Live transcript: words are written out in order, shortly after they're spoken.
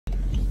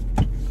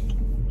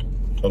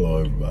Hello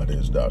everybody,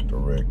 it's Dr.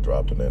 Rick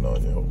dropping in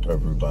on you. Hope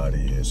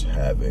everybody is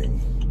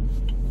having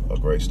a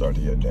great start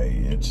to your day.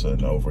 It's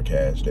an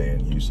overcast day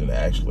in Houston.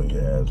 Actually,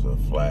 it has a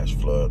flash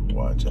flood.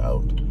 Watch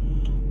out.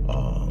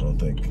 I don't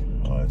think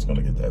it's going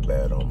to get that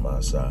bad on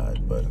my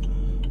side, but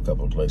a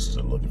couple of places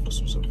are looking for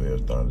some severe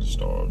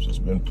thunderstorms. It's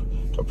been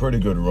a pretty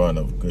good run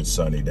of good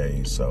sunny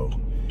days, so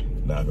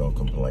not going to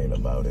complain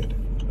about it.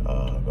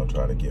 I'm going to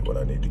try to get what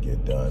I need to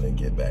get done and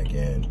get back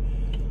in.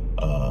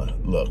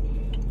 Look,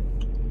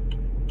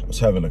 I was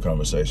having a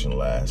conversation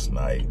last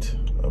night,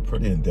 a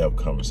pretty in-depth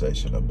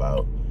conversation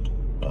about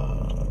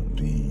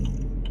the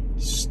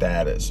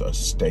status or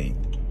state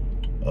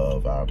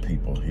of our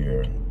people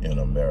here in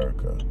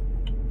America.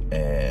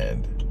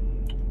 And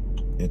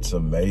it's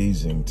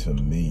amazing to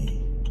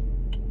me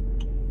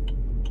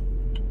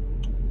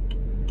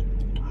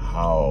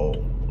how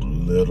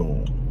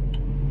little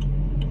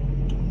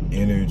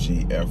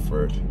energy,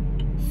 effort,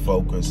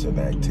 focus, and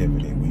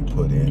activity we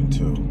put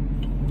into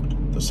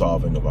the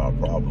solving of our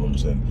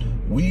problems. And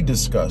we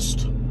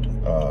discussed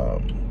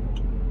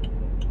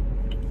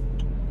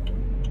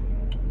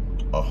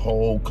a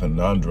whole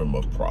conundrum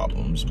of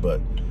problems,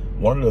 but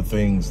one of the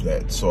things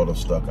that sort of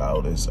stuck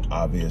out is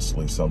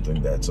obviously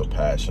something that's a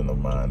passion of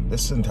mine.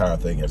 This entire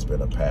thing has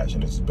been a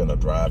passion. It's been a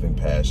driving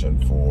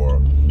passion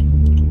for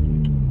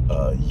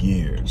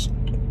years.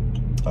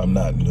 I'm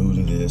not new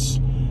to this.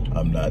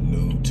 I'm not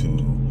new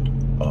to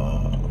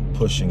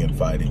pushing and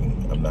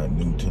fighting. I'm not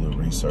new to the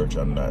research.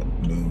 I'm not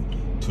new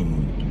to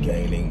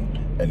gaining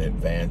and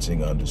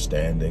advancing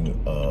understanding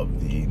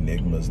of the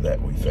enigmas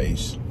that we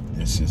face.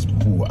 This is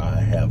who I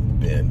have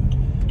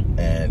been.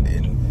 And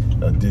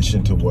in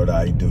addition to what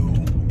I do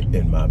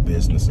in my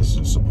businesses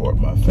to support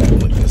my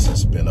family, this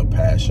has been a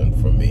passion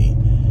for me,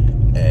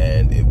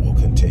 and it will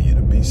continue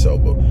to be so.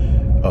 But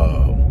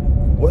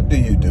what do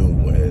you do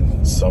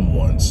when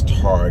someone's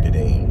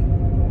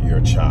targeting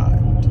your child?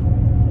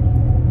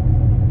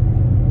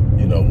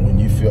 You know, when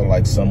you feel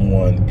like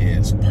someone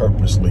is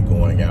purposely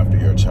going after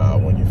your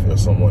child, when you feel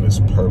someone is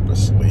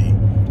purposely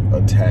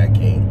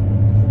attacking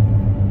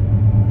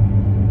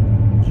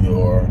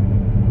your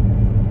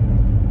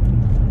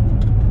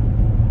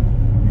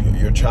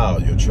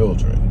child, your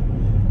children,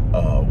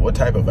 what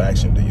type of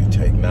action do you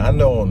take? Now, I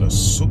know on a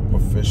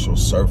superficial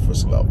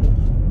surface level,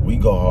 we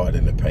go hard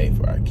in the paint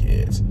for our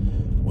kids.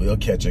 We'll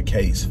catch a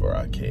case for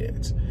our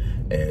kids.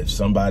 If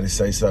somebody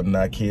say something to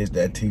our kids,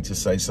 that teacher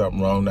say something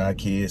wrong to our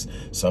kids,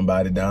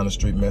 somebody down the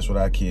street mess with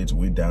our kids,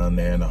 we down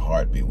there in a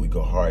heartbeat. We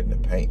go hard in the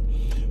paint.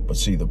 But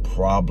see, the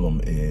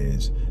problem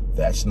is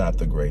that's not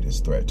the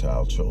greatest threat to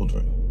our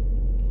children.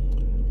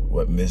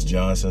 What Miss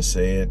Johnson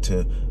said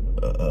to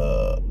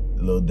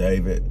little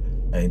David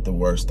ain't the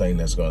worst thing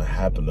that's going to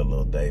happen to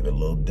little David.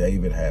 Little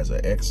David has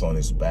an X on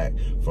his back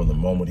from the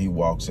moment he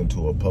walks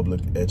into a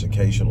public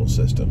educational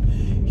system.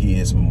 He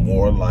is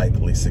more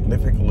likely,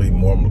 significantly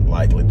more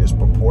likely,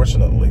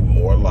 disproportionately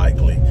more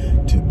likely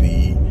to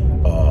be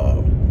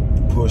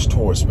pushed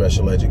towards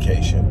special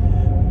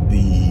education,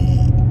 be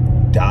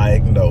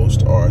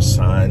diagnosed or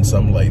assigned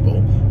some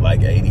label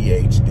like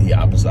ADHD,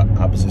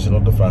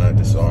 oppositional defiant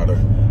disorder,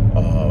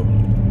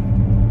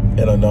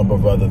 and a number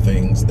of other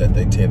things that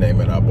they tend to aim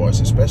at our boys,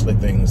 especially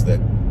things that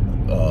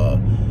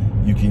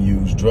you can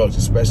use drugs,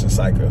 especially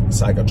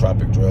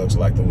psychotropic drugs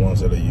like the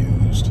ones that are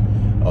used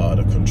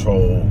to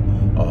control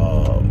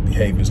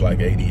behaviors like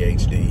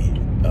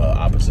ADHD,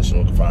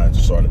 oppositional defiance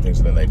disorder, things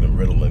of that nature,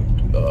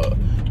 Ritalin,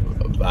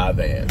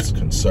 Vyvanse,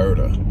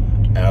 Concerta,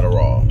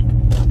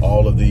 Adderall.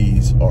 All of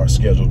these are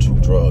Schedule II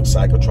drugs,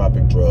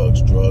 psychotropic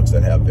drugs, drugs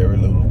that have very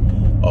little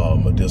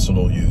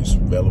medicinal use,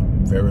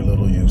 very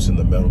little use in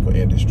the medical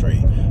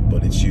industry,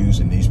 but it's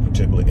used in these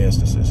particular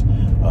instances.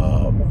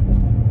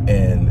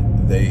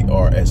 And they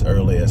are as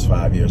early as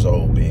 5 years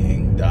old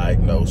being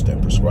diagnosed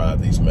and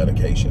prescribed these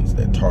medications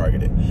that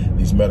target it.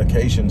 These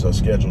medications are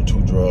Schedule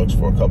II drugs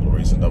for a couple of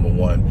reasons. Number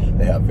one,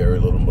 they have very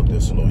little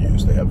medicinal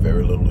use. They have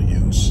very little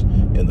use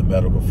in the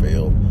medical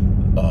field.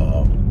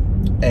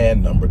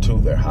 And number two,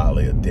 they're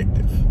highly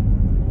addictive.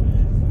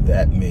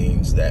 That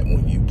means that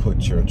when you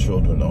put your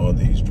children on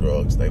these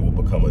drugs, they will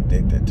become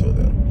addicted to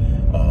them.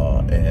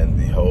 And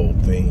the whole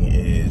thing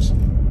is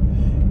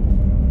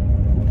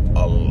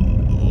a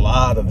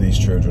lot of these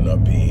children are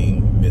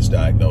being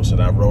misdiagnosed.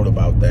 And I wrote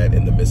about that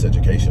in The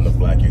Miseducation of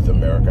Black Youth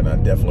America. And I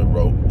definitely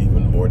wrote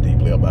even more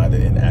deeply about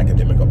it in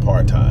Academic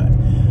Apartheid,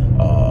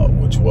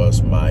 which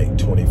was my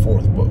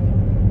 24th book.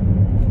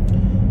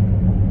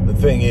 The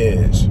thing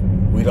is,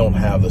 we don't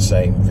have the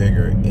same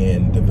vigor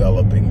in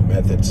developing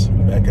methods,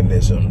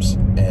 mechanisms,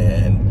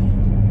 and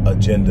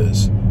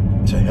agendas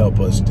to help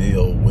us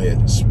deal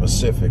with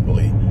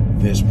specifically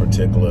this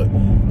particular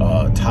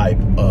type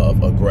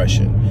of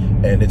aggression.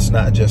 And it's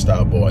not just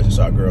our boys, it's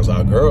our girls.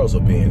 Our girls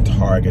are being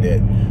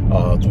targeted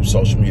through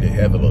social media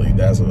heavily.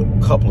 There's a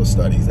couple of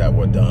studies that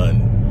were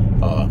done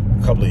a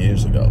couple of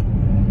years ago,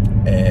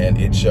 and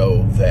it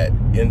showed that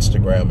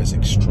Instagram is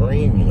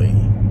extremely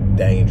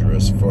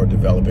dangerous for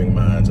developing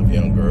minds of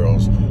young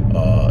girls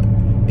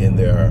in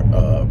their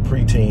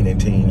preteen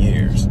and teen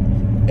years.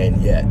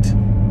 And yet,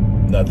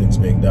 Nothing's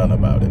being done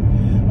about it.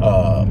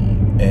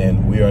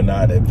 And we are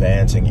not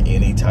advancing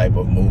any type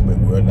of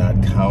movement. We're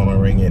not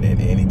countering it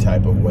in any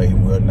type of way.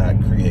 We're not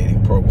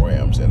creating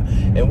programs.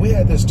 And we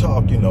had this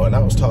talk, you know, and I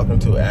was talking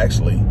to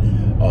actually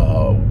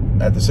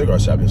at the cigar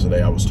shop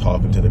yesterday, I was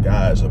talking to the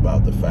guys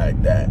about the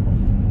fact that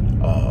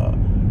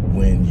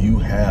when you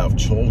have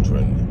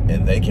children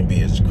and they can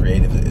be as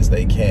creative as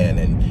they can,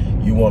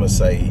 and you want to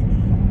say,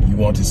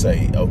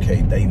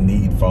 okay, they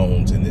need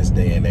phones in this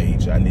day and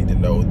age. I need to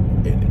know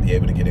and be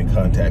able to get in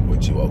contact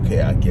with you.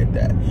 Okay, I get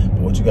that.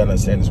 But what you got to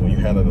understand is when you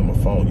hand them a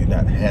phone, you're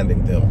not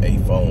handing them a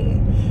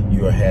phone.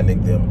 You are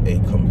handing them a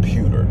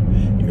computer.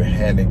 You're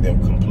handing them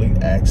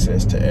complete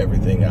access to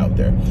everything out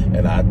there.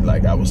 And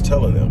I was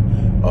telling them,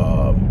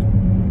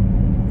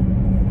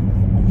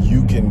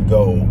 you can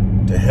go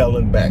to hell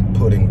and back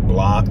putting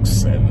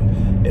blocks and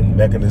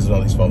mechanisms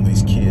on these phones.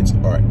 These kids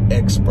are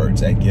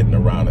experts at getting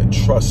around it.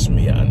 Trust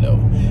me, I know.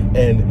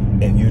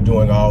 And you're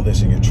doing all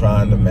this and you're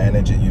trying to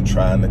manage it. You're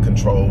trying to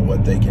control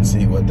what they can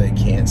see, what they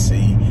can't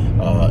see,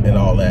 and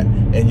all that.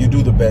 And you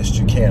do the best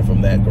you can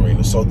from that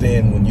arena. So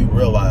then when you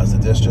realize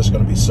that there's just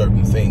going to be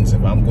certain things,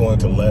 if I'm going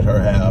to let her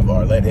have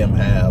or let him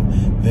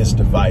have this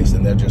device,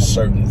 and there are just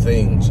certain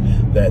things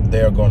that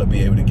they're going to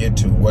be able to get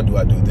to, what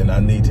do? Then I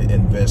need to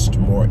invest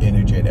more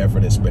energy and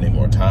effort in spending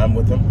more time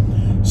with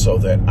them so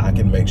that I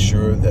can make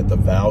sure that the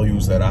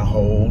values that I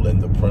hold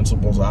and the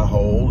principles I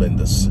hold and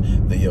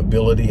the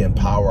ability and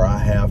power I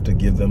have to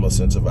give them a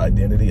sense of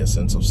identity, a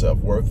sense of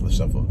self-worth,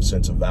 a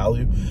sense of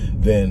value,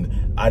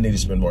 then I need to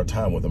spend more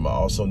time with them. I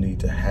also need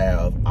to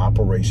have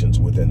operations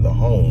within the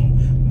home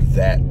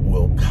that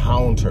will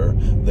counter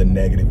the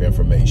negative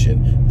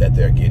information that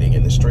they're getting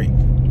in the street.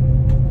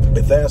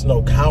 If there's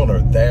no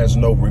counter, there's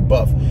no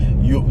rebuff.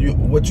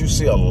 What you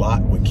see a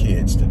lot with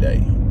kids today,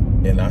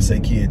 and I say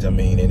kids, I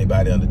mean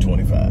anybody under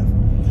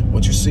 25.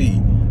 What you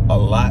see a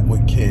lot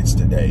with kids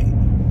today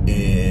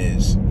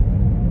is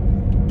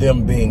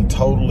them being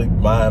totally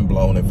mind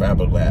blown and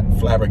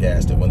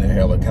flabbergasted when they're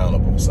held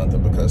accountable for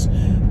something, because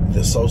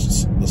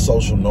the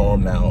social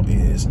norm now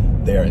is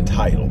they're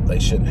entitled. They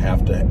shouldn't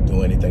have to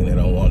do anything they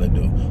don't want to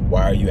do.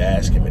 Why are you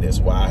asking me this?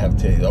 Why I have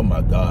to tell you, oh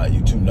my God,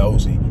 you too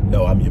nosy.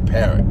 No, I'm your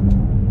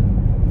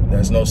parent.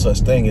 There's no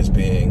such thing as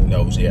being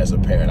nosy as a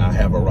parent. I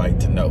have a right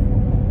to know.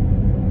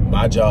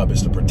 My job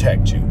is to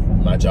protect you.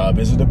 My job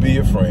isn't to be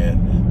your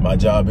friend. My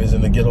job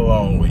isn't to get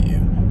along with you.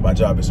 My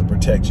job is to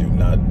protect you.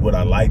 Now, would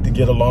I like to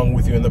get along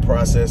with you in the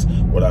process?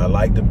 Would I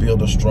like to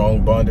build a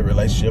strong bonded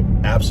relationship?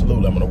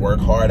 Absolutely. I'm going to work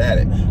hard at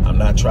it. I'm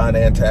not trying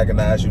to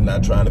antagonize you,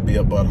 not trying to be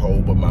a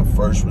butthole, but my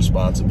first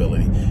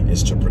responsibility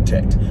is to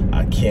protect.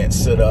 I can't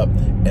sit up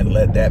and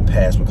let that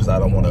pass because I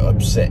don't want to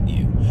upset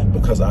you,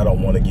 because I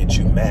don't want to get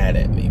you mad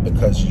at me,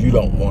 because you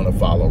don't want to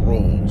follow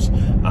rules.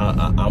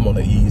 I'm going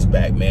to ease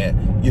back,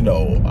 man. You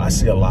know, I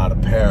see a lot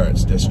of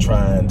parents just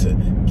trying to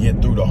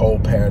get through the whole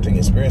parenting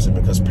experience, and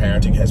because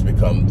parenting has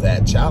become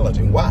that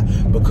challenging. Why?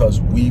 Because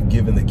we've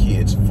given the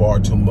kids far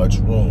too much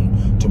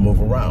room to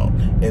move around.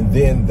 And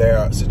then there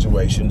are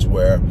situations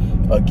where,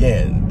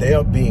 again, they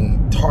are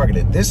being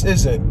targeted. This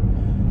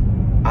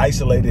isn't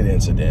isolated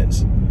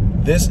incidents.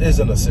 This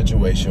isn't a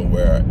situation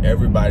where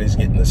everybody's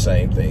getting the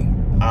same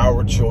thing.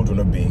 Our children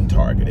are being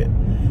targeted,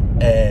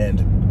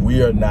 and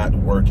we are not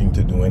working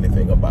to do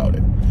anything about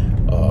it.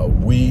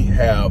 We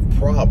have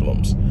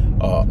problems.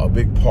 A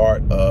big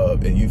part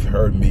of, and you've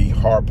heard me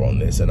harp on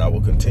this, and I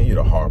will continue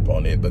to harp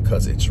on it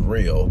because it's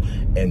real,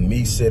 and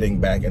me sitting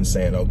back and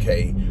saying,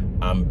 okay,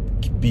 I'm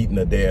beating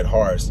a dead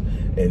horse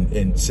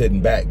and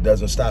sitting back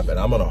doesn't stop it.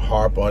 I'm going to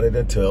harp on it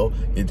until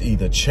it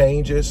either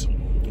changes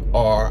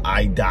or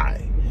I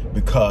die,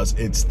 because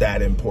it's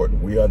that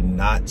important. We are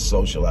not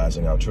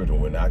socializing our children.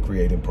 We're not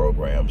creating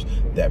programs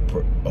that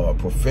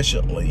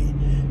proficiently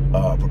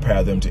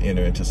prepare them to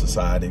enter into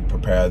society,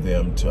 prepare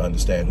them to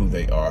understand who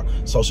they are.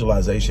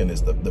 Socialization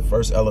is the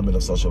first element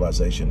of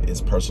socialization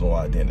is personal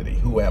identity.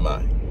 Who am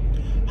I?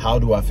 How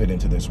do I fit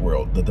into this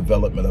world? The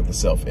development of the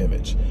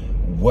self-image.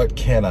 What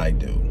can I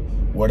do?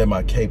 What am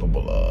I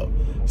capable of?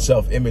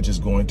 Self-image is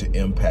going to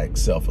impact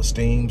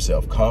self-esteem,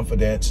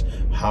 self-confidence,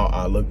 how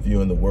I look,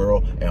 view in the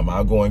world. Am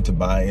I going to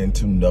buy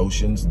into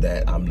notions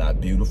that I'm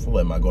not beautiful?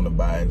 Am I going to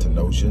buy into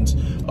notions,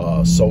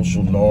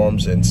 social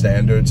norms and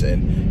standards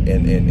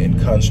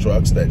and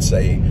constructs that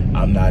say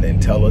I'm not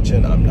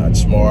intelligent, I'm not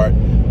smart,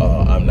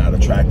 I'm not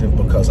attractive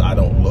because I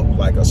don't look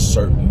like a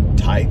certain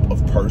type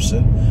of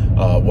person,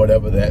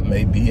 whatever that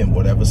may be in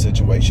whatever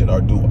situation?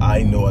 Or do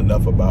I know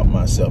enough about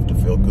myself to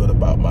feel good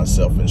about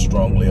myself and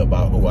strongly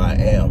about who I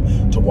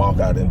am to walk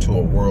out into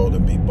a world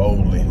and be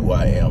boldly who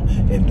I am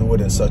and do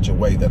it in such a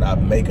way that I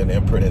make an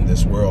imprint in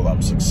this world,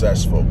 I'm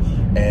successful,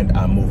 and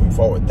I'm moving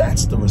forward?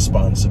 That's the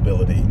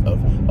responsibility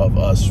of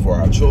us for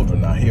our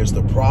children. Now, here's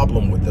the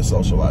problem with the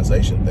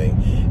socialization thing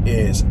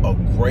is a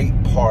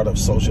great part of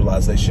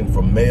socialization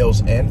for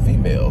males and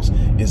females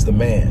is the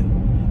man.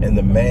 And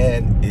the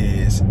man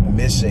is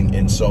missing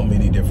in so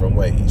many different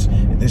ways.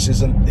 This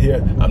isn't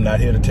here. I'm not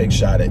here to take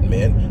shot at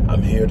men.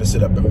 I'm here to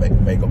sit up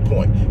and make a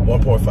point.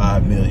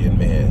 1.5 million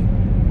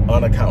men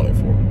unaccounted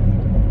for.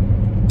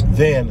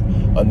 Then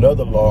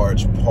another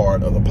large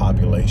part of the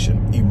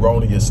population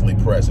erroneously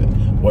present.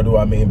 What do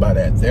I mean by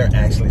that? They're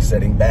actually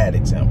setting bad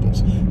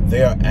examples.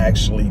 They're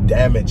actually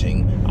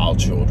damaging our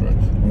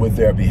children with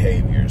their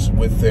behaviors,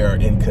 with their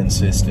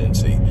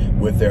inconsistency,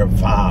 with their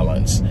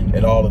violence,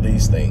 and all of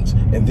these things.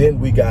 And then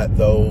we got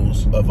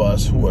those of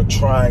us who are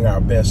trying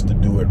our best to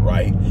do it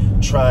right,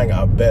 trying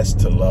our best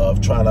to love,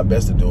 trying our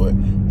best to do it,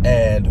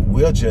 and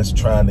we're just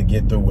trying to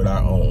get through with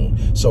our own.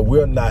 So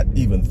we're not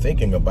even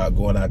thinking about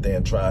going out there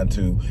and trying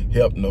to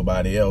help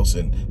nobody else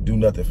and do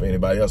nothing for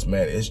anybody else.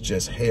 Man, it's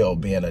just hell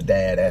being a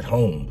dad at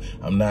home.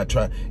 I'm not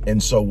trying.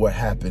 And so what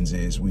happens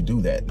is we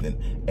do that.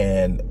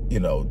 And you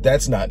know,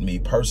 that's not me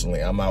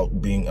personally. I'm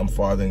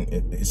fathering,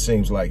 it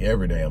seems like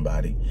every damn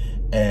body.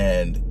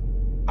 And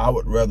I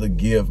would rather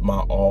give my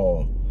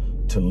all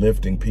to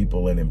lifting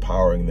people and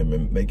empowering them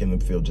and making them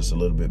feel just a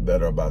little bit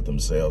better about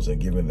themselves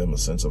and giving them a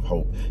sense of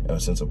hope and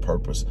a sense of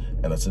purpose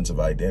and a sense of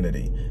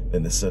identity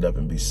than to sit up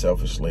and be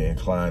selfishly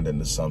inclined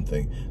into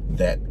something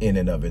that in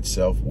and of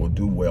itself will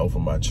do well for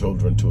my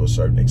children to a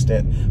certain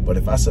extent. But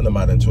if I send them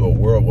out into a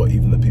world where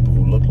even the people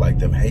who look like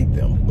them hate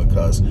them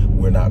because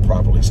we're not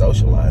properly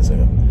socializing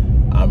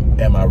them,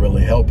 am I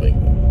really helping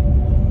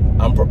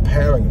them? I'm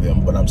preparing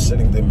them, but I'm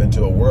sending them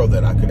into a world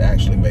that I could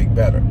actually make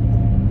better.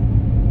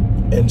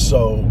 And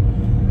so,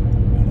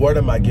 what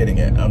am I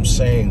getting at? I'm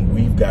saying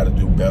we've got to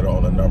do better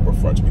on a number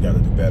of fronts. We got to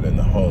do better in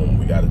the home.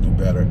 We got to do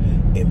better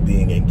in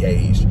being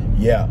engaged.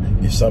 Yeah,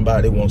 if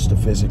somebody wants to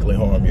physically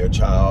harm your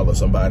child or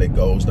somebody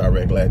goes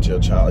directly at your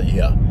child,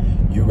 yeah,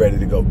 you're ready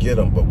to go get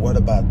them. But what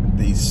about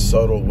these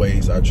subtle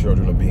ways our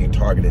children are being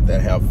targeted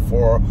that have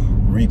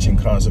far-reaching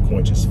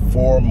consequences,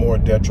 far more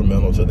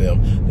detrimental to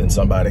them than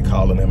somebody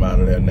calling them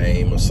out of their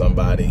name or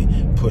somebody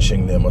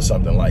pushing them or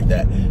something like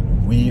that?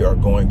 We are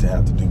going to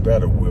have to do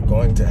better. We're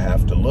going to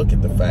have to look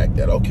at the fact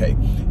that, okay,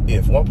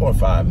 if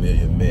 1.5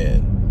 million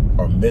men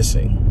are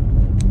missing,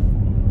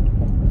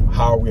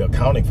 how are we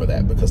accounting for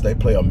that? Because they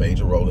play a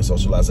major role in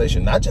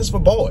socialization, not just for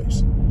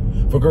boys,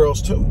 for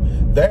girls too.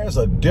 There's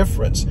a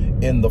difference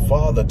in the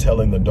father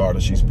telling the daughter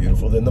she's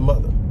beautiful than the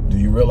mother. Do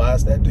you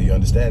realize that? Do you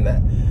understand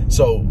that?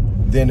 So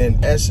then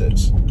in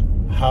essence,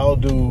 how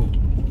do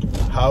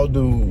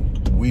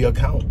we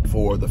account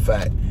for the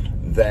fact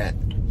that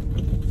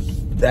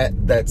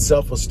that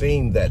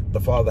self-esteem that the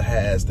father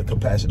has the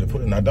capacity to put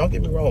in? Now, don't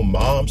get me wrong,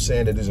 mom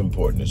saying it is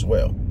important as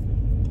well.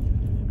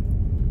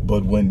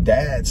 But when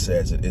dad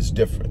says it, it's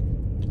different.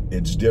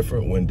 It's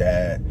different when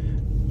dad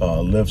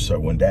lifts her,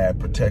 when dad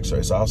protects her.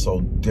 It's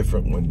also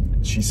different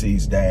when she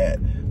sees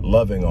dad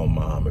loving on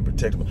mom and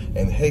protecting her.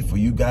 And hey, for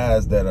you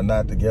guys that are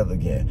not together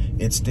again,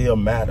 it still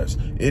matters.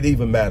 It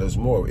even matters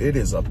more. It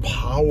is a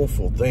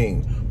powerful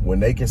thing when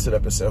they can sit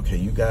up and say, okay,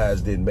 you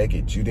guys didn't make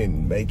it, you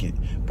didn't make it,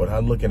 but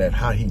I'm looking at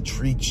how he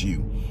treats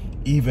you,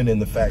 even in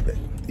the fact that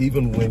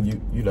even when you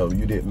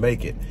didn't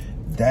make it.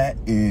 That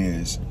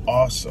is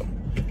awesome.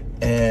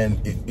 And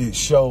it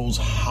shows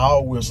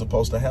how we're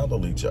supposed to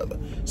handle each other.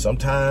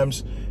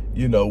 Sometimes,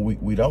 we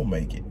don't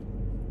make it.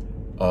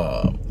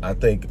 I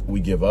think we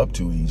give up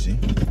too easy,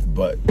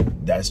 but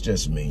that's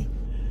just me.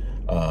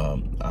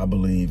 I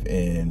believe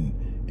in,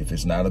 if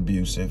it's not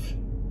abusive,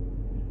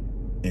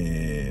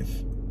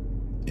 if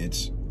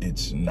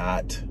it's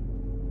not,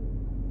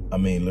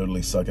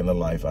 literally sucking the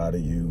life out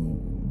of you,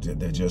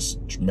 they're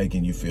just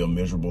making you feel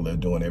miserable, they're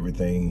doing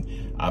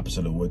everything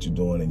opposite of what you're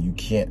doing, and you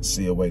can't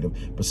see a way to,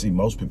 but see,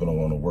 most people don't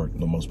want to work.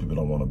 No, most people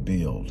don't want to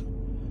build.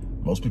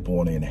 Most people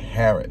want to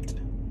inherit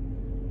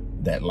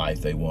that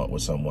life they want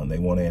with someone. They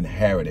want to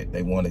inherit it.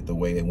 They want it the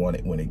way they want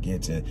it when it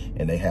gets it,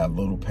 and they have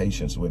little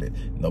patience with it.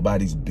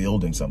 Nobody's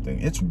building something.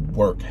 It's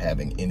work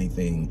having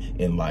anything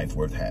in life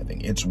worth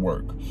having. It's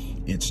work.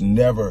 It's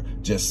never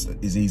just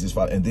as easy as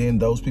finding. And then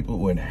those people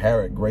who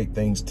inherit great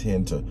things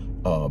tend to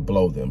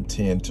blow them,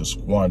 tend to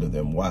squander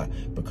them. Why?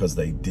 Because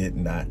they did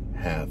not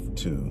have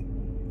to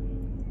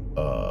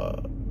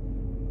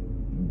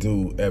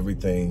do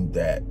everything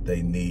that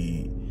they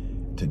need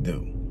to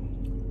do.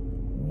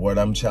 What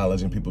I'm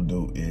challenging people to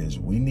do is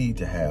we need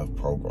to have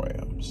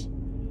programs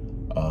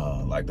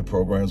like the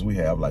programs we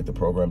have, like the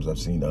programs I've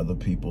seen other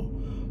people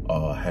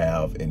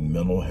have in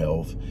mental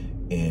health,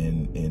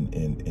 in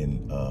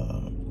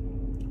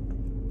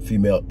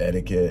female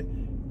etiquette,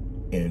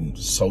 in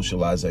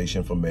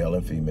socialization for male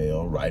and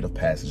female, rite of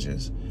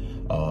passages,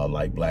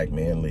 like Black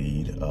Men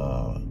Lead,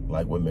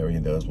 like what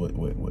Marion does with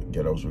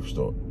Ghettos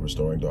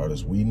Restoring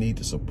Daughters. We need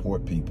to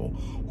support people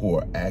who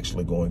are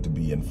actually going to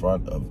be in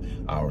front of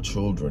our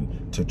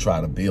children to try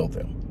to build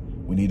them.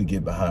 We need to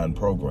get behind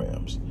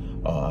programs.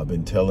 I've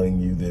been telling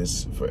you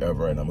this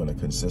forever, and I'm going to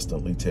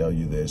consistently tell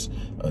you this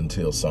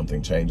until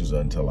something changes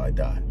or until I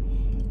die.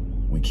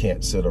 We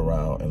can't sit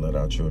around and let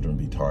our children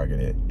be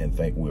targeted and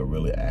think we're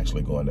really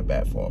actually going to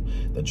bat for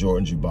them. The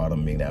Jordans you bought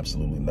them mean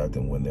absolutely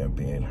nothing when they're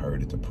being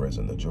herded to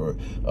prison. The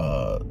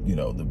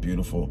the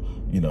beautiful,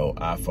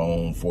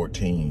 iPhone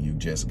 14 you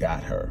just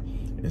got her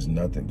is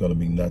going to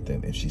be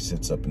nothing if she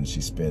sits up and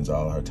she spends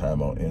all her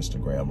time on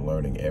Instagram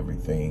learning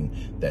everything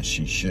that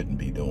she shouldn't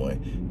be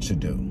doing to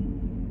do.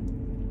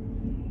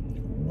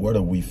 What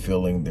are we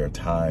filling their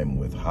time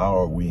with? How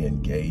are we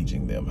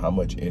engaging them? How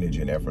much energy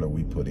and effort are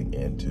we putting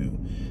into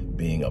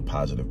being a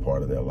positive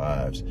part of their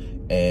lives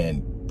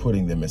and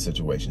putting them in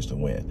situations to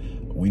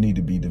win? We need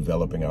to be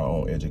developing our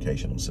own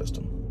educational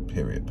system,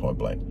 period, point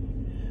blank.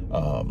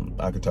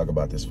 I could talk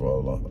about this for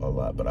a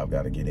lot, but I've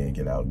got to get in,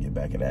 get out, get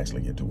back, and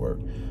actually get to work.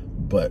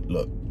 But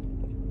look,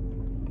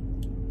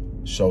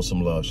 show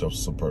some love, show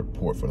some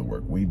support for the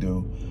work we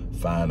do.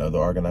 Find other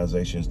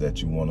organizations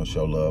that you want to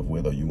show love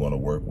with or you want to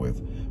work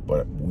with.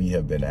 But we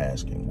have been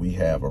asking. We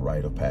have a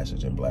rite of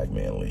passage in Black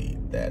Men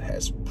Lead that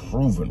has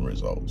proven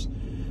results.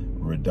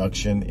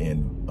 Reduction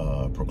in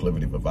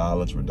proclivity for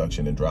violence,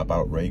 reduction in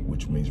dropout rate,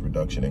 which means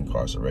reduction in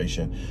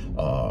incarceration,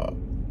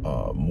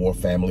 more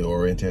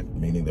family-oriented,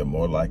 meaning they're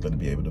more likely to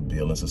be able to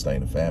build and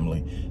sustain a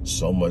family,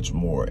 so much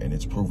more, and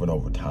it's proven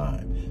over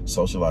time.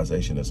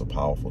 Socialization is a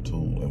powerful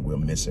tool, and we're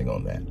missing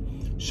on that.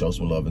 Show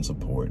some love and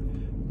support.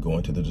 Go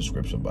into the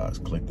description box,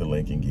 click the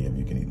link and give.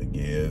 You can either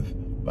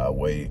give by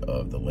way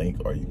of the link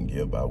or you can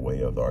give by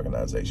way of the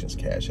organization's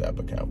Cash App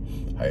account.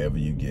 However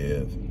you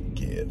give,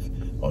 give.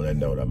 On that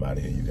note, I'm out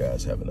of here. You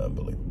guys have an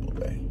unbelievable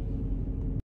day.